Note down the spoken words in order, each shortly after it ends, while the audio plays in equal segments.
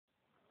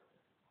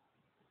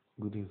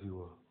Good day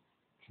viewer.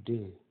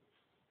 Today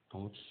I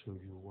want to show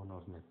you one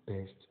of my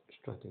best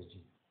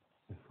strategy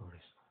in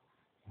Forex.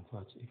 In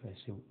fact, if I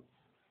say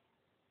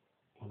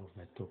one of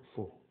my top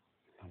 4,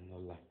 I'm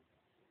not lying,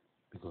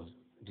 because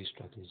this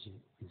strategy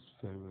is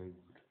very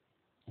good.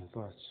 In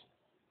fact,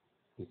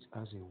 it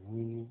has a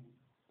winning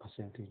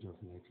percentage of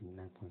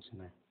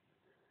 99.9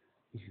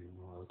 if you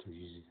know how to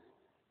use it.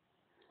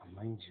 And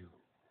mind you,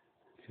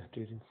 if you are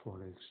trading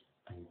Forex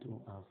and you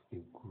don't have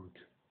a good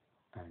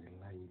and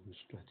reliable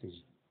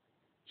strategy,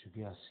 it should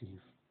be as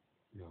if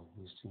you are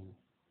wasting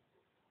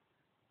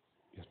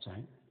your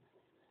time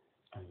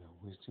and you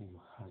are wasting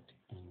your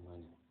hard-earned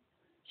money.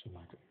 So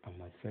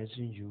I'm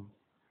advising you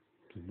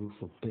to look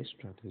for best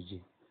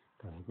strategy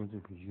that you're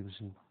going to be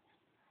using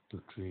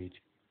to trade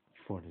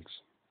Forex.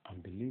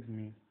 And believe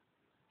me,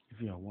 if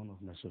you are one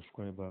of my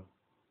subscribers,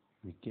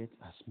 we get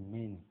as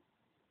many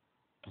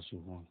as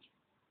you want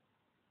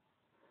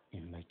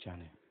in my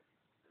channel.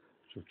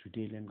 So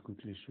today let me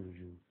quickly show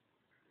you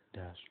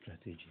that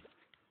strategy.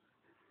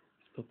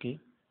 Okay,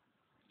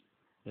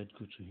 let's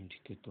go to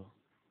indicator.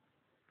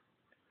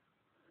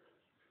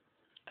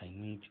 I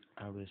need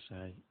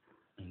RSI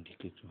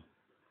indicator.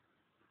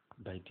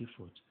 By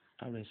default,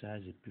 RSI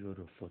has a period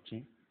of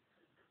 14.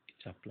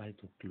 It's applied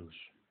to close.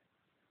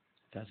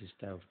 That's a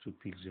style of 2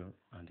 pixels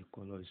and the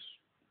color is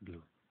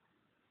blue.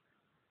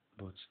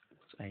 But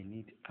what I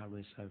need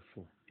RSI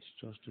for is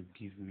just to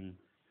give me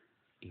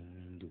a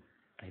window.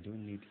 I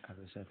don't need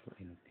RSI for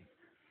anything.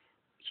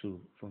 So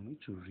for me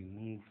to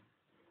remove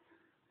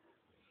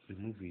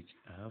it,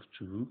 I have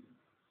to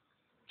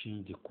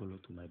change the color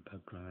to my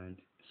background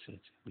set,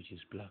 which is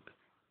black,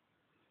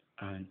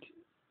 and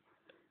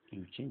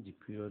you change the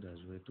period as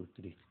well to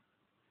 3.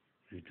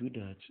 If you do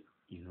that,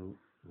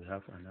 we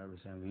have an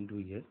RSI window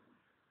here.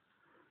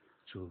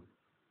 So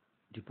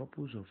the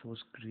purpose of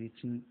us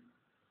creating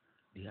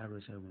the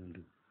RSI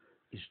window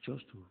is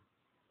just to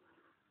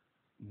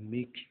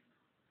make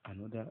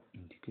another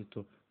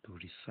indicator to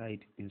reside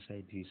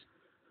inside this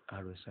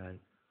RSI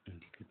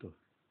indicator.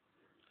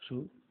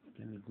 So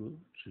let me go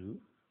to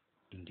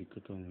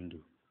indicator window.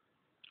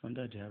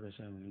 Under the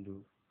RSI window,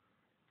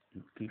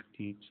 you click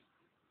it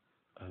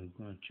and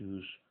go and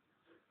choose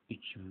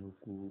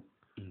Ichimoku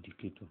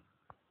indicator.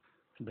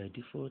 By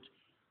default,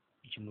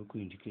 Ichimoku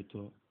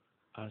indicator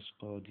has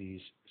all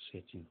these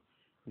settings,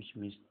 which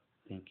means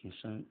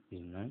Tenkin-san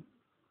is 9,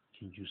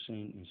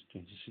 Kinju-sen is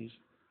 26,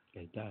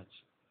 like that.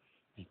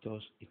 It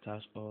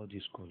has all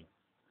this color,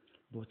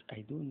 but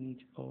I don't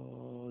need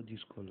all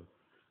this color.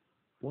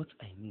 What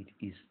I need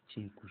is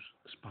Chinku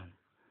span.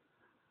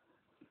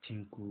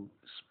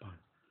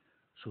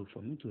 So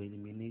for me to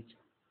eliminate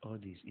all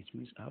this, it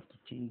means I have to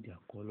change their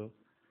color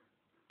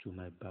to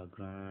my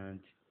background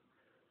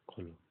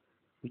color,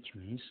 which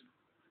means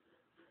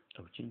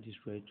I'll change this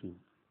red to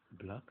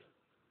black,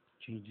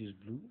 change this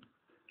blue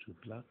to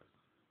black,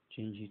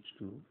 change it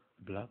to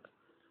black,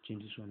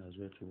 change this one as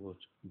well to what?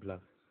 Black.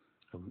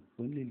 I will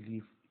only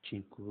leave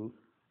Chinku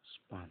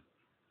span.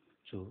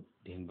 So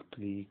then we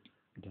click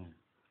done.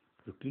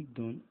 You click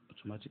done,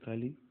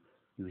 automatically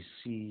you will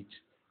see it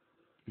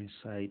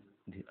inside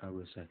the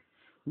RSI,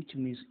 which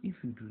means if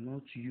you do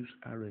not use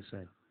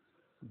RSI,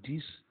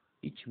 this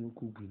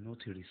Ichimoku will not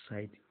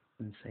reside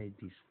inside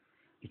this.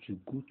 It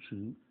will go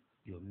to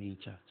your main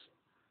chart.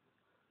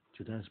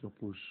 So that's the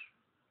purpose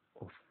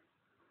of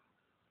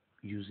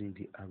using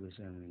the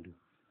RSI window.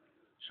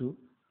 So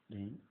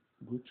then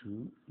go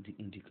to the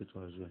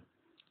indicator as well.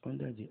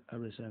 Under the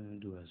RSI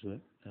window as well,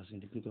 that's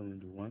indicator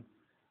window 1,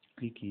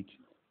 click it,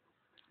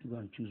 go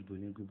and choose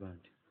Bollinger Band.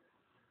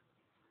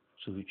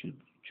 So we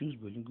choose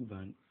Bollinger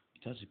Band.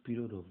 It has a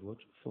period of what?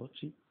 40.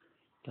 It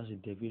has a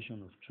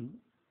deviation of 2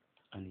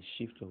 and a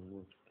shift of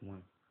what?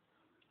 1.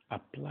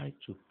 Apply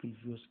to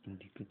previous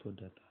indicator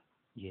data.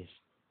 Yes.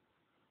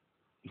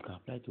 You can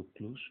apply to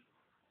close.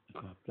 You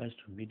can apply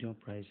to medium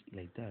price,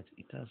 like that.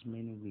 It has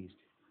many ways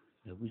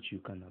by which you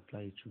can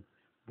apply it to.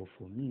 But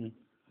for me,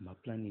 I'm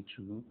applying it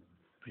to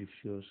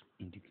previous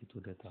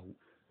indicator data.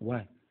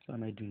 Why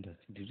am I doing that?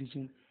 The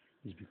reason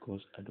is because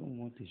I don't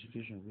want a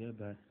situation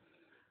whereby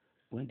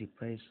when the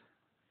price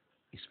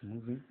is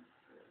moving,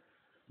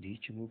 the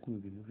Ichimoku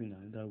will be moving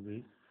another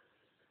way,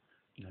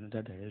 in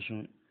another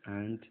direction,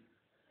 and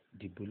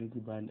the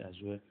Bollinger Band as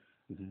well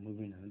will be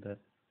moving another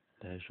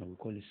direction. We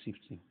call it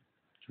shifting.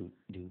 So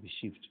they will be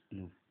shift.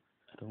 No,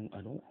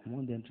 I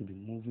want them to be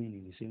moving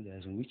in the same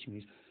direction, which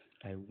means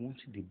I want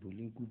the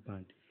Bollinger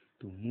Band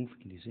to move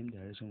in the same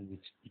direction with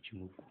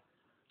Ichimoku.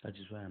 That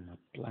is why I'm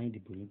applying the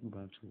Bollinger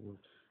Band to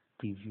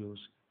previous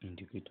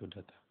indicator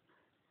data.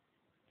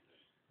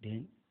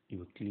 Then you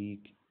will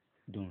click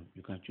done.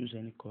 You can choose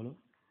any color.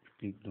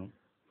 Click done.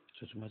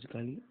 So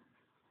automatically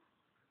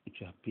it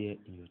will appear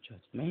in your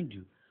chart. Mind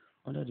you,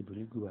 under the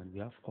Bollinger Band, we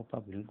have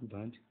upper Bollinger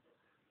Band,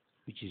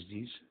 which is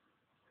this.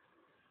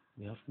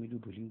 We have middle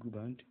Bollinger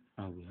Band,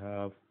 and we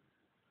have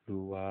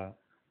lower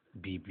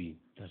BB.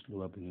 That's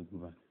lower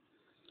Bollinger Band.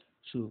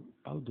 So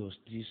how does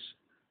this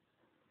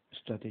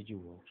strategy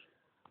work?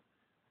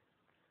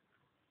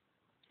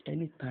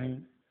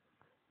 Anytime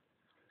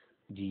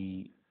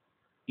the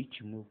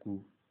Ichimoku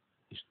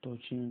is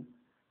touching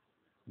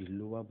the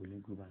lower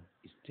Bolegu band,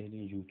 it's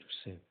telling you to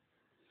sell.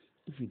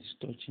 If it is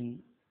touching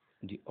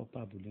the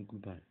upper Bolegu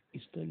band,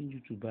 it's telling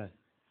you to buy.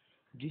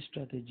 This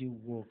strategy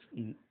works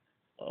in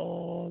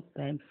all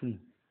time frame.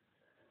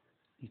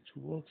 It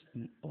works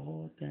in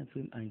all time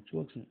frame and it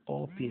works in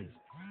all pairs.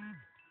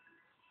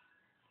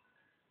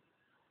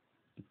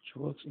 It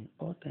works in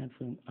all time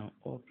frame and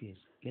all pairs.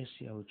 Let's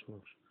see how it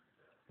works.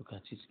 Look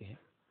at it here.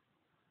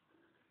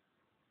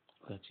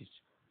 Look at it.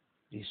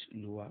 This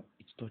lower,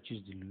 it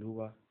touches the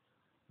lower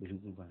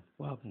Bolegu band.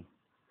 What happened?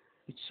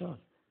 It sold.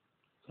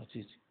 Look at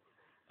it.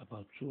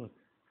 About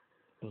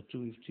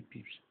 250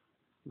 pips.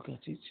 Look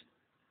at it.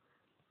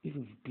 If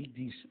you pick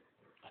this,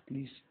 at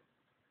least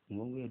in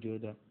one way or the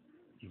other,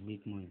 you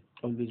make money.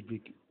 Always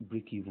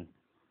break even.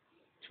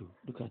 So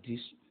look at this.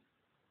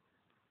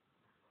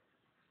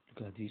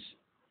 Look at this.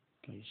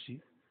 Can you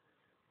see?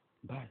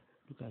 Buy.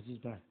 Look at this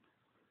buy.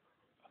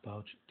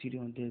 About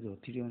 300 or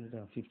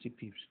 350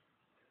 pips.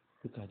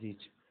 Look at it.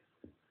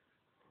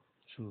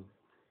 So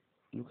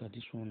look at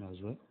this one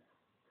as well.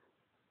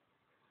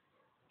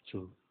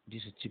 So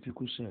this is a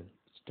typical sell.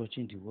 It's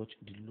touching the watch,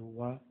 the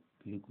lower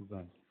Bolegu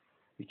band,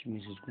 which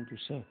means it's going to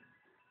sell.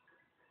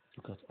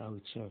 Look at how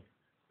it sells.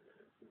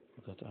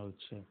 Look at how it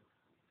sells.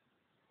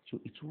 So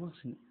it works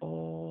in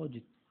all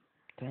the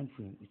time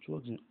frame. It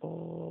works in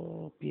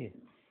all pair.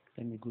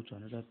 Let me go to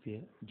another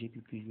pair,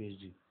 JPP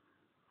USD.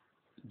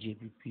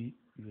 JPP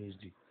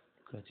USD.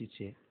 Look at it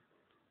here.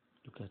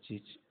 Look at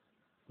it.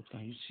 What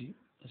can you see?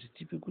 That's a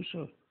typical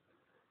shot.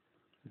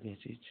 Look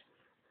at it.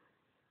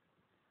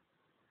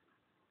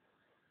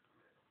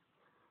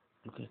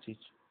 Look at it.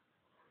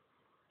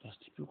 That's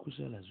typical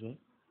sell as well.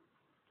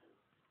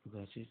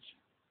 Look at it.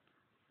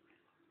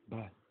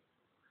 Buy.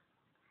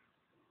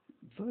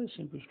 Very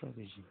simple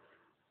strategy.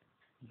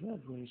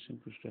 Very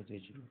simple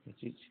strategy. Look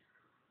at it.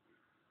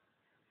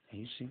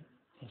 And you see,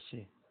 that's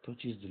it.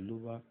 Touches the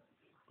lower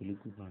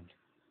Bolegu band.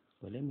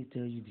 But let me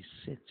tell you the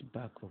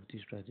setback of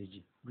this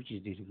strategy, which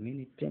is the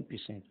remaining 10%,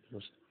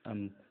 because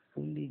I'm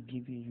only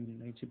giving you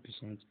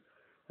 90%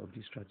 of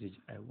this strategy.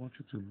 I want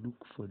you to look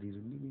for the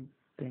remaining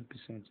 10%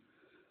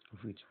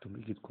 of it to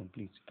make it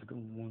complete. I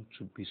don't want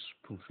to be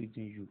spoon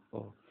feeding you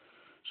all.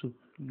 So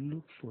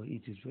look for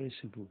it. It's very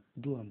simple.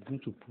 Though I'm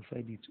going to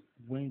provide it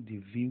when the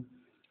view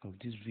of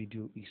this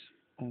video is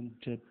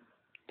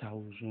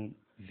 100,000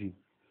 view.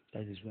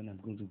 That is when I'm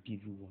going to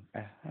give you one.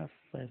 I have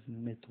 5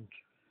 methods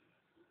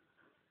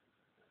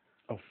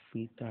of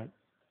filter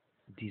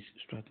this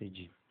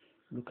strategy.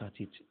 Look at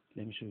it.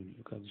 Let me show you.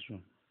 Look at this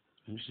one.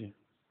 You see.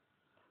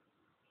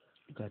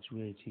 Look at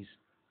where it is.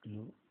 You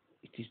know,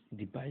 it is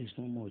the buy is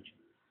not much.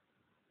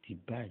 The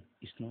buy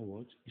is not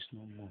what? It's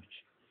not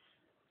much.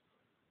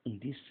 In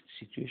this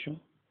situation,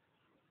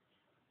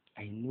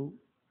 I know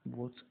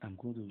what I'm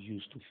going to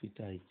use to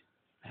filter it.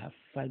 I have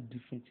 5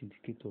 different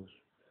indicators.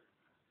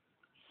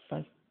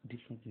 5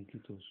 different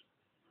indicators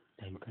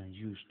that you can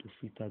use to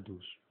filter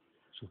those.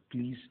 So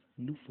please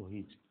look for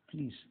it.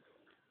 Please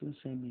don't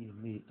send me a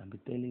mail and be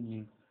telling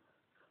me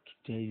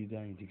to tell you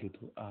that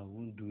indicator. I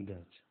won't do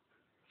that.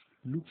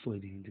 Look for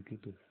the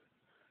indicator.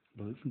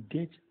 But if you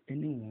get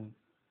anyone,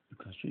 you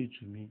can show it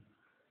to me.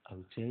 I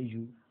will tell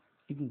you.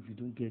 Even if you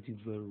don't get it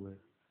very well,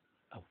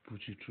 I'll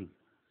put you through.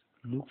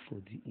 Look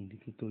for the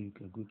indicator you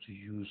can go to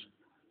use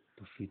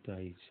to filter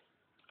it.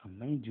 And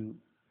mind you,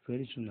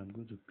 very soon I'm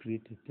going to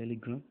create a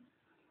Telegram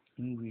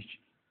in which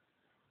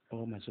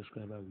all my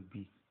subscribers will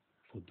be,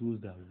 for those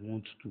that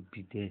want to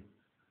be there.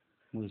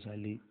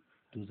 Mostly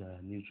those that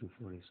are new to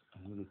Forex.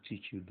 I'm going to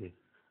teach you there.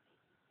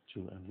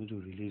 So I'm going to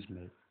release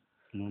my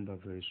number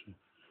very soon.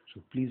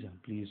 So please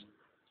and please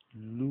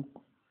look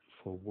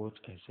for what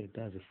I said.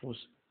 That's the first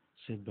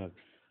setback.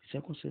 The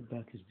second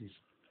setback is this.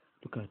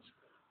 Look at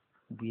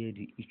where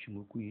the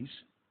Ichimoku is.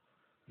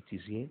 It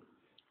is here.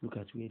 Look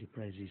at where the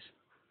price is.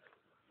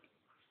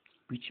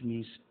 Which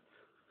means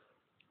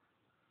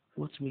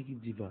what makes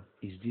it differ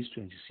is this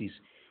 26.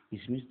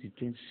 It means the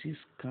 26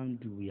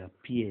 candle will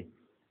appear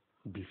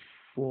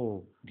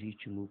before the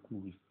Ichimoku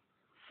will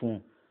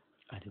form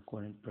at the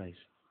current price.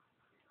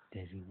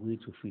 There's a way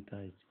to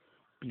filter it.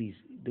 Please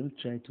don't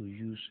try to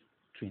use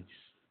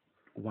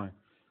 21.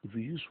 If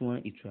you use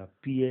 1, it will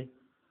appear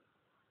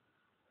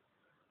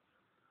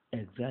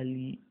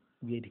exactly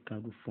where the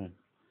candle form.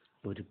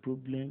 But the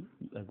problem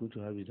we are going to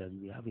have is that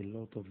we have a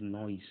lot of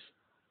noise,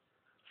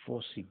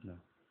 false signal.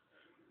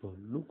 But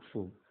look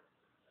for,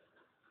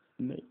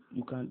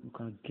 you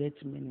can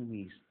get many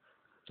ways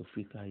to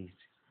filter it.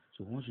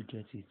 So once you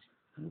get it,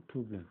 no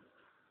problem.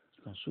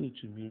 You can show it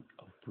to me,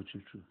 I'll put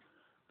you through.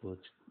 But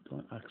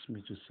don't ask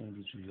me to send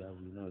it to you, I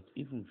will not.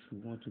 Even if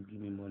you want to give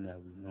me money, I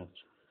will not.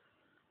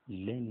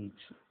 Learn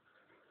it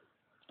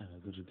and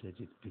I'm going to get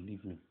it,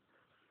 believe me.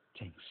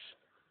 Thanks.